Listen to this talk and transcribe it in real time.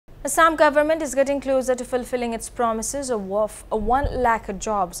Assam government is getting closer to fulfilling its promises of 1 lakh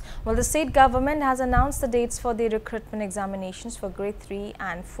jobs. While the state government has announced the dates for the recruitment examinations for grade 3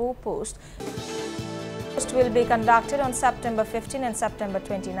 and 4 posts will be conducted on September 15 and September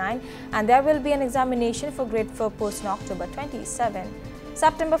 29, and there will be an examination for grade 4 post on October 27.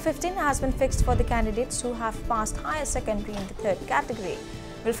 September 15 has been fixed for the candidates who have passed higher secondary in the third category.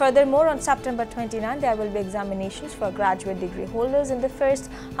 Well, furthermore, on September 29, there will be examinations for graduate degree holders in the first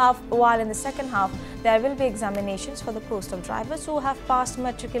half, while in the second half, there will be examinations for the post of drivers who have passed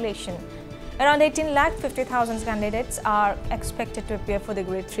matriculation. Around 18,50,000 candidates are expected to appear for the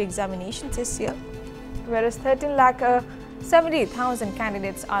grade 3 examinations this year, whereas 13,70,000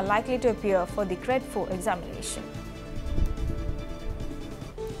 candidates are likely to appear for the grade 4 examination.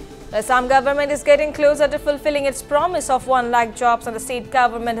 The Assam government is getting closer to fulfilling its promise of 1 lakh jobs, and the state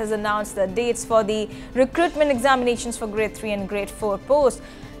government has announced the dates for the recruitment examinations for grade 3 and grade 4 posts.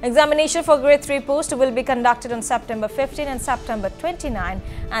 Examination for grade 3 post will be conducted on September 15 and September 29,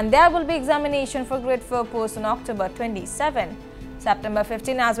 and there will be examination for grade 4 post on October 27. September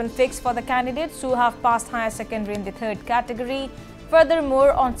 15 has been fixed for the candidates who have passed higher secondary in the third category.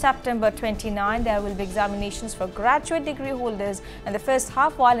 Furthermore, on September 29, there will be examinations for graduate degree holders in the first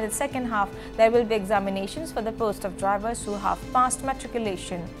half, while in the second half, there will be examinations for the post of drivers who have passed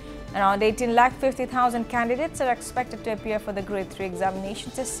matriculation. Around 18,50,000 candidates are expected to appear for the grade 3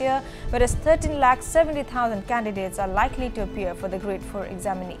 examinations this year, whereas 13,70,000 candidates are likely to appear for the grade 4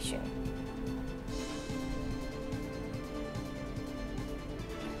 examination.